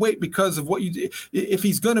have to wait? Because of what you did. If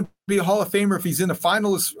he's going to be a Hall of Famer, if he's in the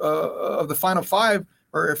finalists of the Final 5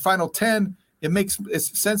 or Final 10, it makes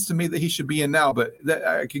sense to me that he should be in now, but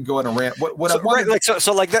I can go on a rant. But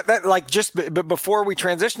before we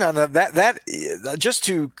transition on that, just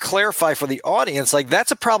to clarify for the audience, like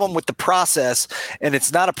that's a problem with the process, and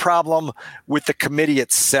it's not a problem with the committee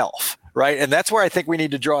itself. Right. And that's where I think we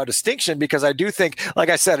need to draw a distinction, because I do think, like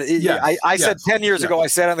I said, I said 10 years ago, I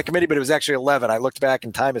sat on the committee, but it was actually 11. I looked back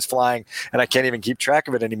and time is flying and I can't even keep track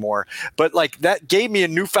of it anymore. But like that gave me a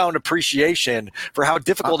newfound appreciation for how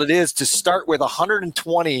difficult it is to start with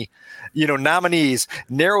 120, nominees,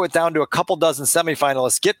 narrow it down to a couple dozen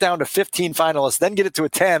semifinalists, get down to 15 finalists, then get it to a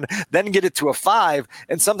 10, then get it to a 5.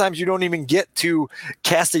 And sometimes you don't even get to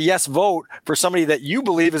cast a yes vote for somebody that you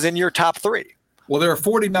believe is in your top 3. Well, there are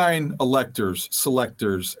 49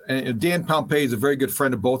 selectors, and Dan Pompei is a very good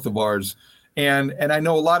friend of both of ours. And I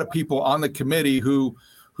know a lot of people on the committee who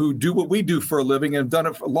do what we do for a living and have done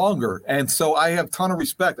it for longer. And so I have a ton of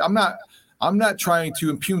respect. I'm not trying to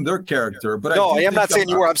impugn their character, but I'm not saying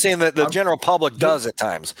you are. I'm saying that the general public does at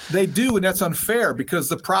times. They do, and that's unfair because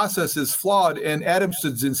the process is flawed. And Adam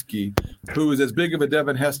Studzinski, who is as big of a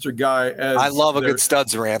Devin Hester guy as I love a good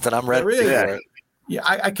studs rant, and I'm ready for it. Yeah,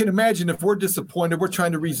 I can imagine if we're disappointed, we're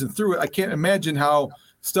trying to reason through it. I can't imagine how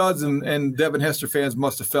Studs and Devin Hester fans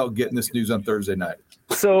must have felt getting this news on Thursday night.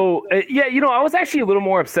 So, I was actually a little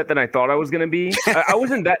more upset than I thought I was going to be. I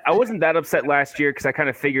wasn't that upset last year because I kind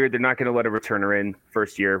of figured they're not going to let a returner in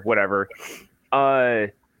first year, whatever.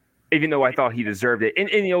 even though I thought he deserved it. And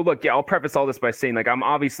look, I'll preface all this by saying, like, I'm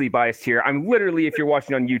obviously biased here. I'm literally, if you're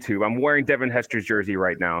watching on YouTube, I'm wearing Devin Hester's jersey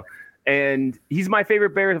right now. And he's my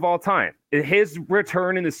favorite Bear of all time. His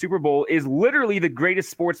return in the Super Bowl is literally the greatest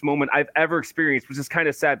sports moment I've ever experienced, which is kind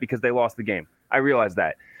of sad because they lost the game. I realize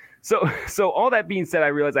that. So all that being said, I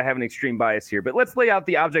realize I have an extreme bias here. But let's lay out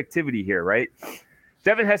the objectivity here, right?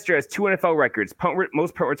 Devin Hester has 2 NFL records,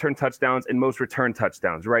 most punt return touchdowns and most return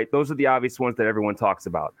touchdowns, right? Those are the obvious ones that everyone talks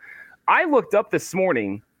about. I looked up this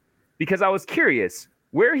morning because I was curious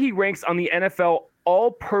where he ranks on the NFL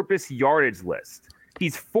all-purpose yardage list.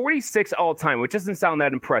 He's 46 all-time, which doesn't sound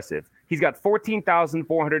that impressive. He's got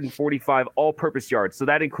 14,445 all-purpose yards, so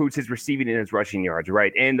that includes his receiving and his rushing yards,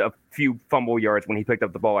 right? And a few fumble yards when he picked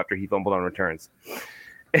up the ball after he fumbled on returns.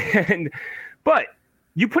 But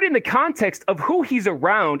you put in the context of who he's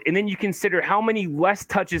around, and then you consider how many less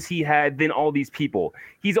touches he had than all these people.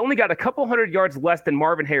 He's only got a couple hundred yards less than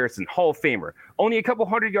Marvin Harrison, Hall of Famer. Only a couple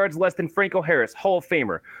hundred yards less than Franco Harris, Hall of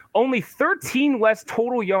Famer. Only 13 less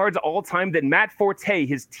total yards all time than Matt Forte,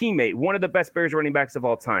 his teammate, one of the best Bears running backs of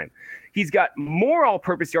all time. He's got more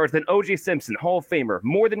all-purpose yards than O.J. Simpson, Hall of Famer.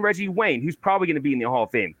 More than Reggie Wayne, who's probably going to be in the Hall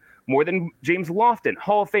of Fame. More than James Lofton,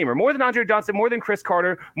 Hall of Famer. More than Andre Johnson, more than Chris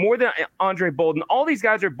Carter, more than Andre Bolden. All these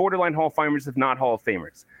guys are borderline Hall of Famers, if not Hall of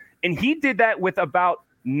Famers. And he did that with about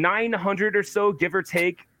 900 or so, give or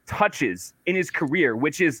take, touches in his career,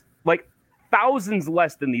 which is like thousands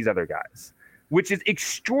less than these other guys, which is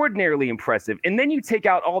extraordinarily impressive. And then you take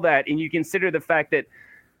out all that and you consider the fact that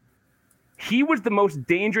he was the most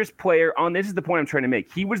dangerous player on, this is the point I'm trying to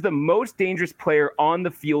make. He was the most dangerous player on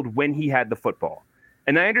the field when he had the football.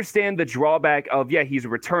 And I understand the drawback of, he's a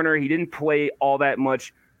returner. He didn't play all that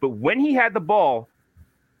much. But when he had the ball,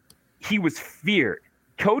 he was feared.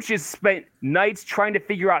 Coaches spent nights trying to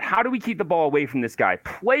figure out, how do we keep the ball away from this guy?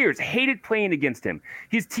 Players hated playing against him.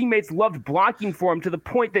 His teammates loved blocking for him, to the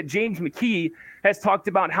point that James McKee has talked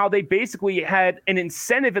about how they basically had an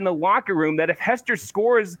incentive in the locker room that if Hester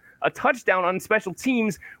scores a touchdown on special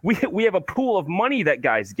teams, we have a pool of money that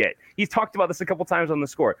guys get. He's talked about this a couple times on the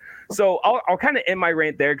score. So I'll kind of end my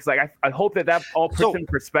rant there, because I hope that all puts in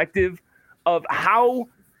perspective of how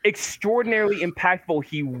extraordinarily impactful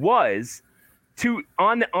he was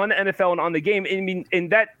on the NFL and on the game.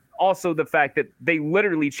 And that also the fact that they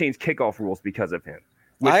literally changed kickoff rules because of him.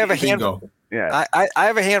 I have a handful. Yeah, I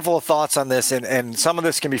have a handful of thoughts on this, and some of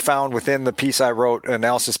this can be found within the piece I wrote, an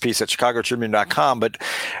analysis piece at ChicagoTribune.com. But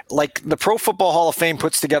like the Pro Football Hall of Fame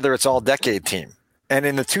puts together its all-decade team, and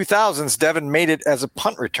in the 2000s, Devin made it as a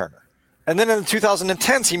punt returner. And then in the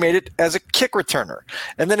 2010s, he made it as a kick returner.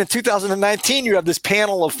 And then in 2019, you have this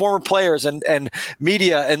panel of former players and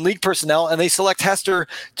media and league personnel, and they select Hester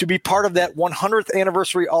to be part of that 100th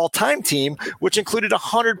anniversary all-time team, which included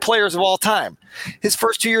 100 players of all time. His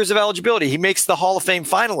first 2 years of eligibility, he makes the Hall of Fame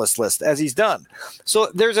finalist list, as he's done.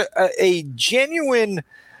 So there's a genuine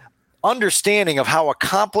understanding of how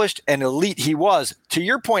accomplished and elite he was. To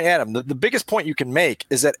your point, Adam, the biggest point you can make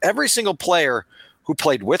is that every single player who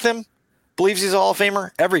played with him believes he's a Hall of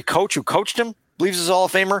Famer. Every coach who coached him believes he's a Hall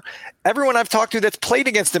of Famer. Everyone I've talked to that's played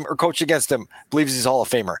against him or coached against him believes he's a Hall of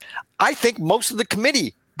Famer. I think most of the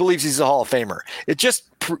committee believes he's a Hall of Famer. It just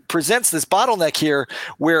presents this bottleneck here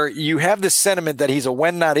where you have this sentiment that he's a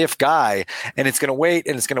when not if guy, and it's going to wait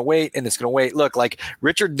and it's going to wait and it's going to wait. Look, like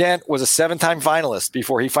Richard Dent was a 7-time finalist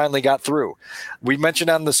before he finally got through. We mentioned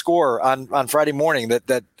on the score on Friday morning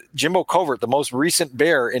that Jimbo Covert, the most recent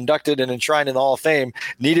Bear inducted and enshrined in the Hall of Fame,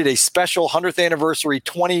 needed a special 100th anniversary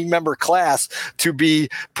 20-member class to be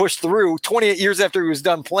pushed through 28 years after he was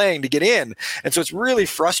done playing to get in. And so it's really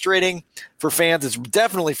frustrating for fans. It's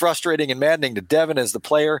definitely frustrating and maddening to Devin as the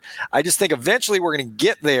player. I just think eventually we're going to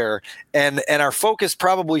get there, and our focus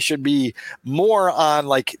probably should be more on,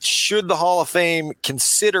 like, should the Hall of Fame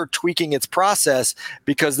consider tweaking its process,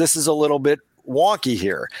 because this is a little bit wonky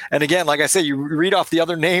here. And again, like I say, you read off the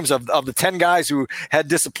other names of the 10 guys who had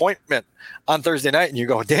disappointment on Thursday night, and you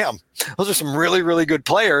go, damn, those are some really, really good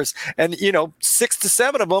players. And, 6 to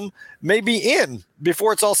 7 of them may be in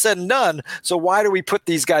before it's all said and done. So why do we put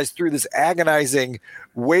these guys through this agonizing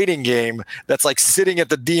waiting game that's like sitting at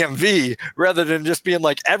the DMV, rather than just being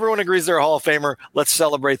like, everyone agrees they're a Hall of Famer, let's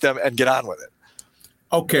celebrate them and get on with it?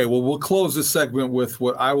 Okay, well, we'll close this segment with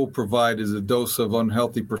what I will provide as a dose of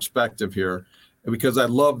unhealthy perspective here, because I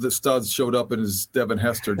love that Studs showed up in his Devin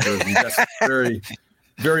Hester jersey. That's very,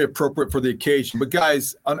 very appropriate for the occasion. But,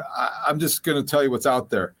 guys, I'm just going to tell you what's out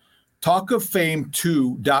there.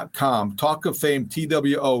 TalkOfFame2.com,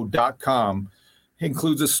 TalkOfFame2.com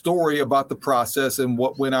includes a story about the process and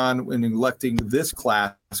what went on in electing this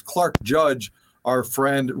class. Clark Judge our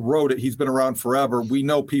friend, wrote it. He's been around forever. We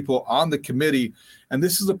know people on the committee, and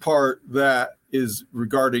this is the part that is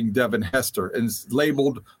regarding Devin Hester, and it's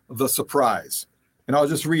labeled The Surprise. And I'll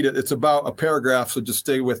just read it. It's about a paragraph, so just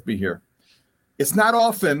stay with me here. It's not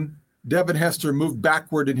often Devin Hester moved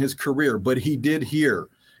backward in his career, but he did here.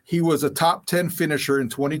 He was a top 10 finisher in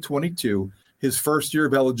 2022, his first year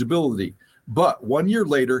of eligibility. But 1 year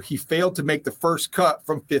later, he failed to make the first cut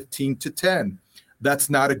from 15 to 10. That's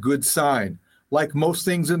not a good sign. Like most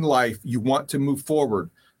things in life, you want to move forward.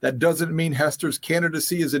 That doesn't mean Hester's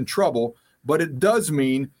candidacy is in trouble, but it does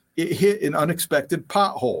mean it hit an unexpected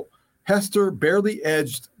pothole. Hester barely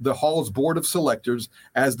edged the Hall's board of selectors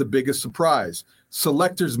as the biggest surprise.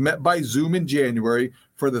 Selectors met by Zoom in January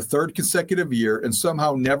for the third consecutive year and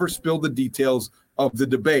somehow never spilled the details of the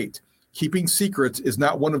debate. Keeping secrets is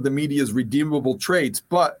not one of the media's redeemable traits,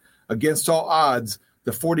 but against all odds,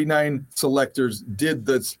 the 49 selectors did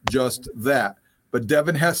just that. But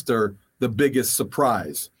Devin Hester, the biggest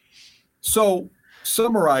surprise. So,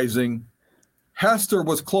 summarizing, Hester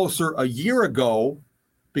was closer a year ago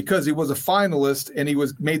because he was a finalist and he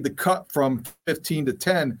was made the cut from 15 to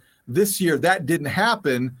 10. This year, that didn't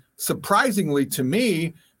happen, surprisingly to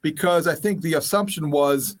me, because I think the assumption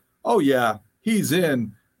was, oh, yeah, he's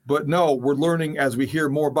in. But no, we're learning as we hear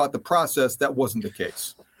more about the process that wasn't the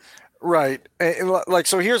case. Right. Like,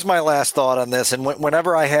 so here's my last thought on this. And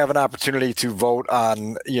whenever I have an opportunity to vote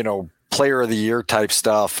on, player of the year type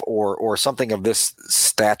stuff or something of this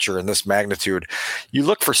stature and this magnitude, you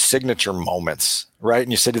look for signature moments, right?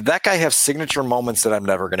 And you say, did that guy have signature moments that I'm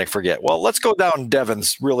never going to forget? Well, let's go down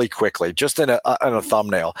Devin's really quickly, just in a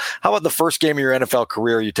thumbnail. How about the first game of your NFL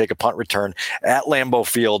career, you take a punt return at Lambeau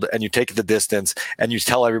Field and you take it the distance and you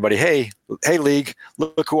tell everybody, hey, league,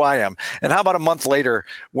 look who I am. And how about a month later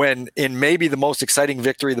when in maybe the most exciting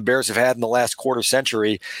victory the Bears have had in the last quarter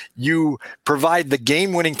century, you provide the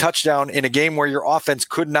game-winning touchdown in a game where your offense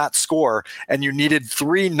could not score and you needed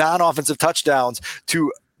 3 non-offensive touchdowns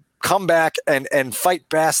to come back and fight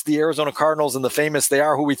past the Arizona Cardinals in the famous "they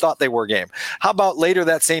are who we thought they were" game. How about later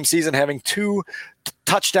that same season having 2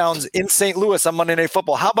 touchdowns in St. Louis on Monday Night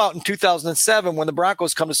Football? How about in 2007 when the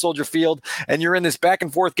Broncos come to Soldier Field and you're in this back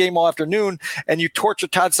and forth game all afternoon and you torture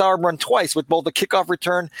Todd Sauerbrunn twice with both a kickoff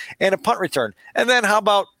return and a punt return? And then how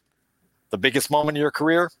about the biggest moment of your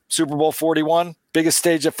career, Super Bowl 41, biggest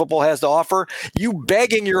stage that football has to offer, you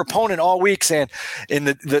begging your opponent all week saying, in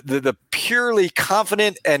the purely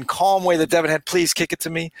confident and calm way that Devin had, please kick it to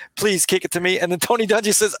me, please kick it to me. And then Tony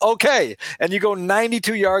Dungy says, okay. And you go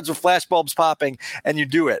 92 yards with flashbulbs popping and you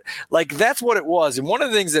do it. Like, that's what it was. And one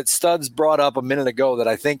of the things that Studs brought up a minute ago that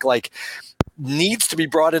I think needs to be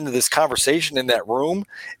brought into this conversation in that room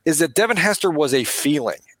is that Devin Hester was a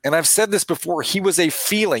feeling. And I've said this before, he was a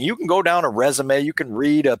feeling. You can go down a resume, you can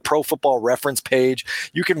read a Pro Football Reference page,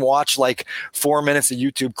 you can watch 4 minutes of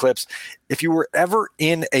YouTube clips. If you were ever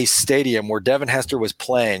in a stadium where Devin Hester was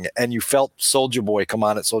playing and you felt Soulja Boy come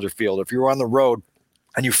on at Soldier Field, if you were on the road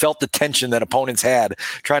and you felt the tension that opponents had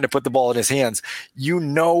trying to put the ball in his hands, you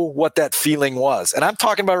know what that feeling was. And I'm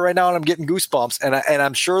talking about it right now and I'm getting goosebumps, and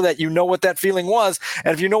I'm sure that you know what that feeling was.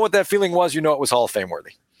 And if you know what that feeling was, you know it was Hall of Fame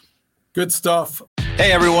worthy. Good stuff.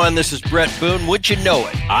 Hey everyone, this is Brett Boone. Would you know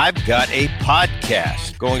it? I've got a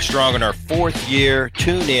podcast going strong in our 4th year.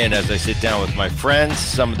 Tune in as I sit down with my friends,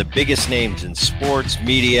 some of the biggest names in sports,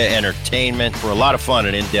 media, entertainment, for a lot of fun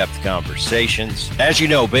and in-depth conversations. As you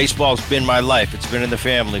know, baseball's been my life. It's been in the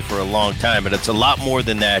family for a long time, but it's a lot more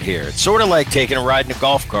than that here. It's sort of like taking a ride in a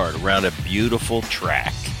golf cart around a beautiful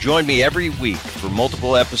track. Join me every week for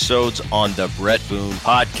multiple episodes on the Brett Boone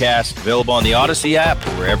Podcast, available on the Odyssey app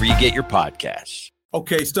or wherever you get your podcasts.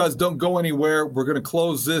 Okay, Studs, don't go anywhere. We're going to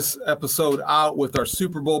close this episode out with our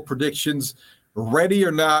Super Bowl predictions. Ready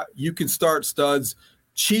or not, you can start, Studs.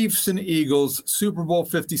 Chiefs and Eagles, Super Bowl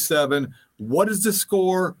 57. What is the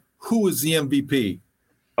score? Who is the MVP?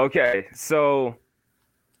 Okay, so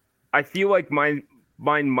I feel like mine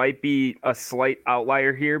might be a slight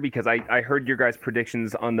outlier here because I heard your guys'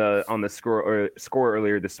 predictions on the score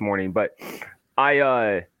earlier this morning, but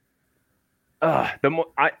I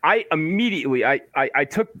immediately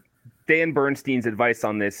took Dan Bernstein's advice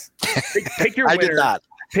on this. Pick your winner. I did not.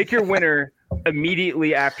 Pick your winner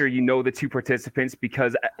immediately after you know the 2 participants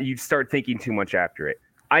because you start thinking too much after it.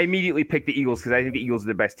 I immediately picked the Eagles because I think the Eagles are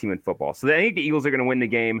the best team in football. So I think the Eagles are going to win the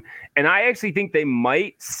game. And I actually think they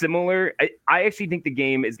might I actually think the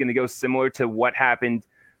game is going to go similar to what happened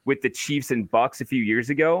with the Chiefs and Bucks a few years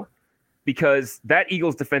ago, because that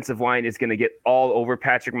Eagles defensive line is going to get all over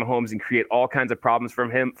Patrick Mahomes and create all kinds of problems for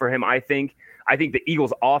him. I think I think the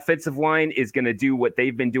Eagles' offensive line is going to do what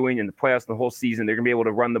they've been doing in the playoffs the whole season. They're going to be able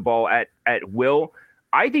to run the ball at will.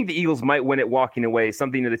 I think the Eagles might win it walking away,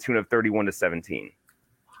 something to the tune of 31-17.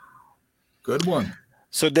 Good one.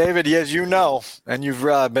 So, David, as you know, and you've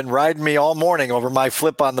been riding me all morning over my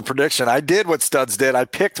flip on the prediction, I did what Studs did. I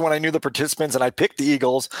picked when I knew the participants, and I picked the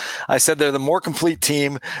Eagles. I said they're the more complete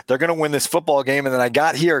team. They're going to win this football game. And then I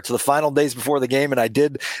got here to the final days before the game, and I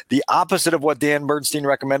did the opposite of what Dan Bernstein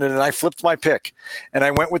recommended, and I flipped my pick. And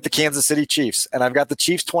I went with the Kansas City Chiefs. And I've got the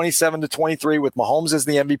Chiefs 27-23 with Mahomes as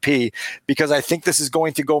the MVP because I think this is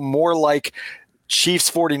going to go more like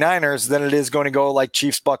Chiefs 49ers than it is going to go like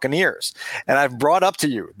Chiefs Buccaneers. And I've brought up to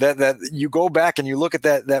you that you go back and you look at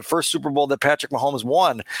that first Super Bowl that Patrick Mahomes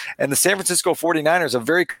won, and the San Francisco 49ers, a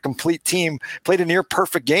very complete team, played a near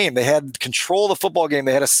perfect game. They had control of the football game.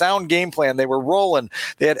 They had a sound game plan. They were rolling.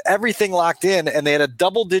 They had everything locked in, and they had a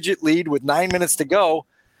double-digit lead with 9 minutes to go.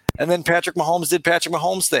 And then Patrick Mahomes did Patrick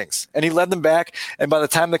Mahomes things, and he led them back. And by the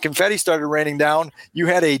time the confetti started raining down, you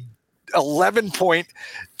had a 11-point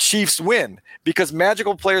Chiefs win because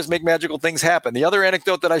magical players make magical things happen. The other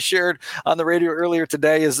anecdote that I shared on the radio earlier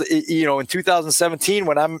today is, in 2017,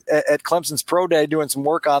 when I'm at Clemson's Pro Day doing some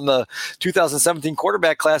work on the 2017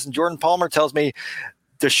 quarterback class, and Jordan Palmer tells me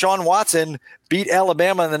Deshaun Watson beat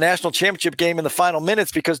Alabama in the national championship game in the final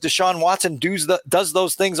minutes because Deshaun Watson does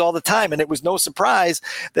those things all the time. And it was no surprise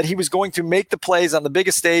that he was going to make the plays on the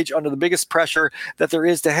biggest stage under the biggest pressure that there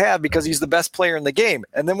is to have because he's the best player in the game.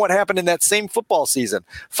 And then what happened in that same football season?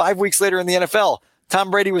 5 weeks later in the NFL,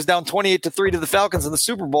 Tom Brady was down 28-3 to the Falcons in the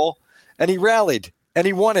Super Bowl, and he rallied and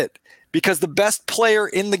he won it because the best player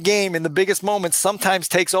in the game in the biggest moments sometimes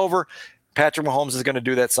takes over. Patrick Mahomes is going to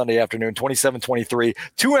do that Sunday afternoon, 27-23,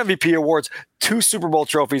 2 MVP awards, 2 Super Bowl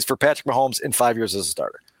trophies for Patrick Mahomes in 5 years as a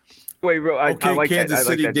starter. Wait, bro, I like Kansas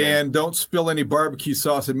City, that, Dan. Don't spill any barbecue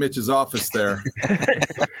sauce in Mitch's office there.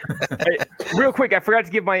 Hey, real quick, I forgot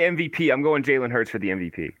to give my MVP. I'm going Jalen Hurts for the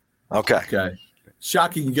MVP. Okay.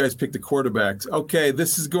 Shocking you guys picked the quarterbacks. Okay,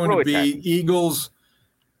 this is going to be Eagles.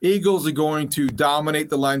 Eagles are going to dominate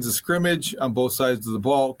the lines of scrimmage on both sides of the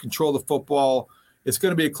ball, control the football. It's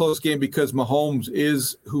going to be a close game because Mahomes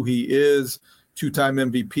is who he is, 2-time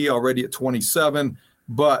MVP already at 27,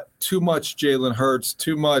 but too much Jalen Hurts,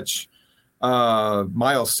 too much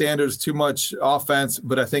Miles Sanders, too much offense.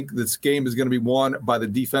 But I think this game is going to be won by the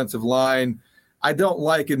defensive line. I don't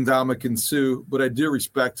like Ndamukong Suh, but I do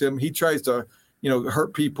respect him. He tries to,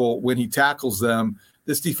 hurt people when he tackles them.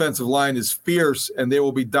 This defensive line is fierce, and they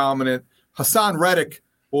will be dominant. Hassan Reddick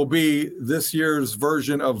will be this year's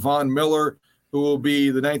version of Von Miller, who will be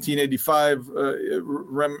the 1985,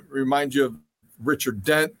 remind you of Richard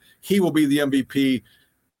Dent. He will be the MVP.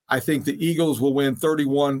 I think the Eagles will win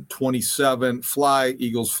 31-27. Fly,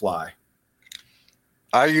 Eagles, fly.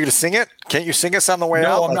 Are you going to sing it? Can't you sing us on the way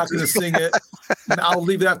out? No, I'm not going to sing it. I'll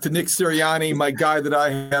leave it up to Nick Sirianni, my guy that I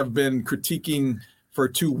have been critiquing for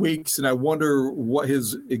 2 weeks, and I wonder what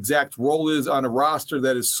his exact role is on a roster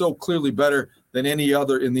that is so clearly better than any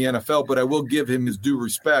other in the NFL. But I will give him his due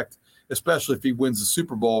respect, especially if he wins the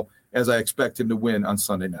Super Bowl, as I expect him to win on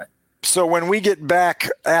Sunday night. So when we get back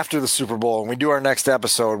after the Super Bowl and we do our next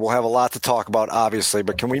episode, we'll have a lot to talk about, obviously.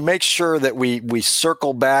 But can we make sure that we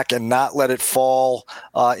circle back and not let it fall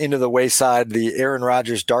into the wayside, the Aaron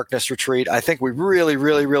Rodgers darkness retreat? I think we really,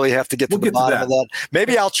 really, really have to get to the bottom of that.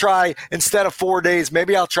 Maybe I'll try, instead of 4 days,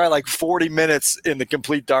 maybe I'll try like 40 minutes in the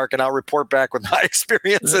complete dark, and I'll report back with my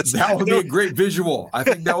experiences. That would be a great visual. I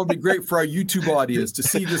think that would be great for our YouTube audience to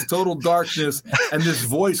see this total darkness and this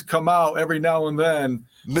voice come out every now and then.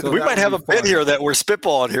 So we might have a bit here that we're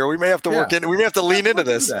spitballing here. We may have to work in. We may have to lean into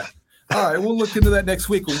this. All right, we'll look into that next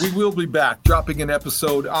week. We will be back, dropping an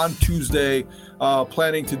episode on Tuesday,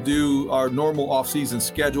 planning to do our normal off-season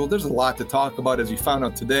schedule. There's a lot to talk about, as you found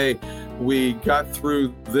out today. We got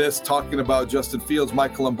through this talking about Justin Fields,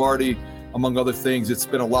 Michael Lombardi, among other things. It's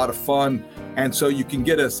been a lot of fun. And so you can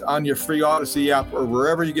get us on your free Odyssey app or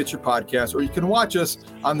wherever you get your podcast, or you can watch us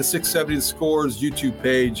on the 670 The Scores YouTube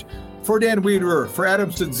page. For Dan Wiederer, for Adam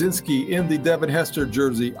Sudzinski in the Devin Hester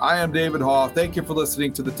jersey, I am David Hall. Thank you for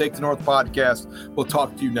listening to the Take the North podcast. We'll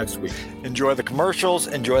talk to you next week. Enjoy the commercials.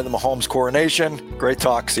 Enjoy the Mahomes coronation. Great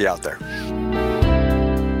talk. See you out there.